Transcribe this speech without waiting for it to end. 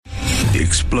The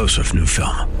explosive new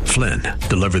film, Flynn,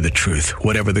 Deliver the Truth,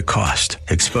 Whatever the Cost,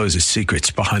 exposes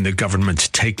secrets behind the government's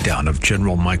takedown of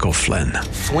General Michael Flynn.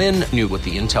 Flynn knew what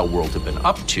the intel world had been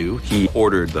up to. He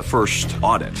ordered the first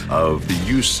audit of the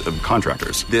use of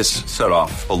contractors. This set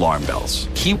off alarm bells.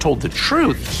 He told the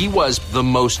truth. He was the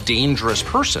most dangerous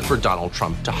person for Donald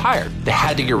Trump to hire. They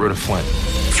had to get rid of Flynn.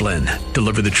 Flynn,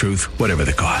 Deliver the Truth, Whatever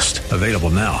the Cost. Available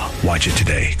now. Watch it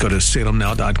today. Go to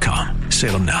salemnow.com.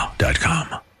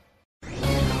 salemnow.com.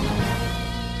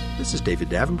 This is David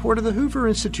Davenport of the Hoover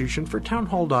Institution for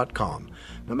Townhall.com.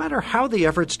 No matter how the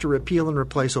efforts to repeal and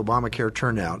replace Obamacare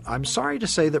turn out, I'm sorry to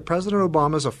say that President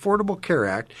Obama's Affordable Care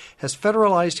Act has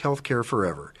federalized health care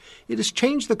forever. It has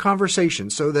changed the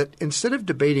conversation so that instead of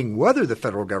debating whether the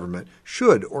federal government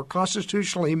should or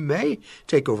constitutionally may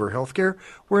take over health care,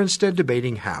 we're instead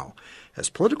debating how. As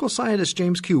political scientist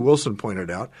James Q. Wilson pointed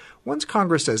out, once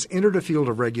Congress has entered a field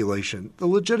of regulation, the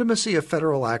legitimacy of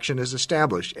federal action is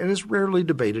established and is rarely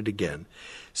debated again.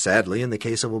 Sadly, in the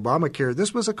case of Obamacare,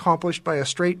 this was accomplished by a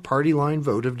straight party-line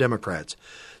vote of Democrats.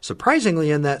 Surprisingly,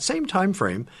 in that same time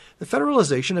frame, the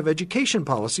federalization of education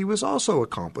policy was also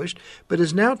accomplished, but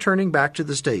is now turning back to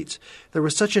the states. There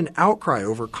was such an outcry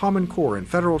over Common Core and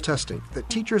federal testing that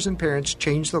teachers and parents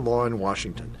changed the law in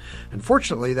Washington.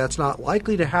 Unfortunately, that's not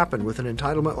likely to happen with an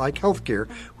entitlement like health care,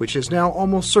 which has now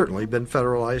almost certainly been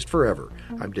federalized forever.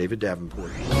 I'm David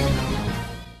Davenport.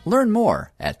 Learn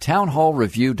more at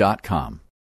townhallreview.com.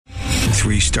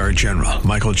 3-star General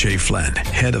Michael J. Flynn,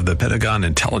 head of the Pentagon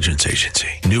Intelligence Agency,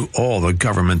 knew all the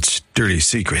government's dirty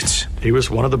secrets. He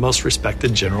was one of the most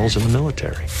respected generals in the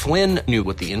military. Flynn knew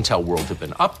what the intel world had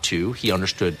been up to. He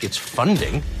understood its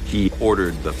funding. He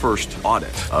ordered the first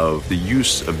audit of the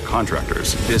use of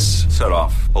contractors. This set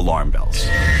off alarm bells.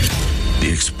 The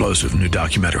explosive new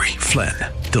documentary, Flynn,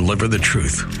 Deliver the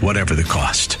Truth, Whatever the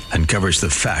Cost, uncovers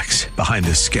the facts behind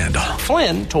this scandal.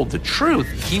 Flynn told the truth.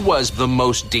 He was the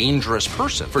most dangerous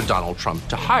person for Donald Trump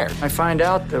to hire. I find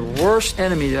out the worst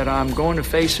enemy that I'm going to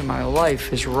face in my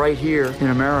life is right here in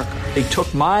America. They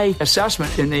took my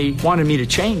assessment and they wanted me to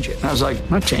change it. And I was like, I'm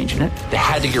not changing it. They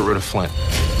had to get rid of Flynn.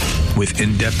 With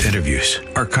in-depth interviews,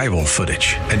 archival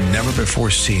footage, and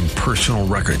never-before-seen personal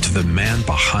records of the man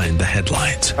behind the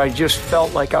headlines. I just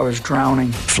felt like I was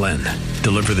drowning. Flynn,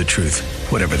 Deliver the Truth,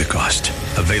 Whatever the Cost.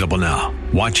 Available now.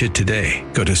 Watch it today.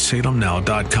 Go to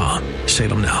salemnow.com.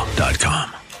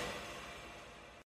 salemnow.com.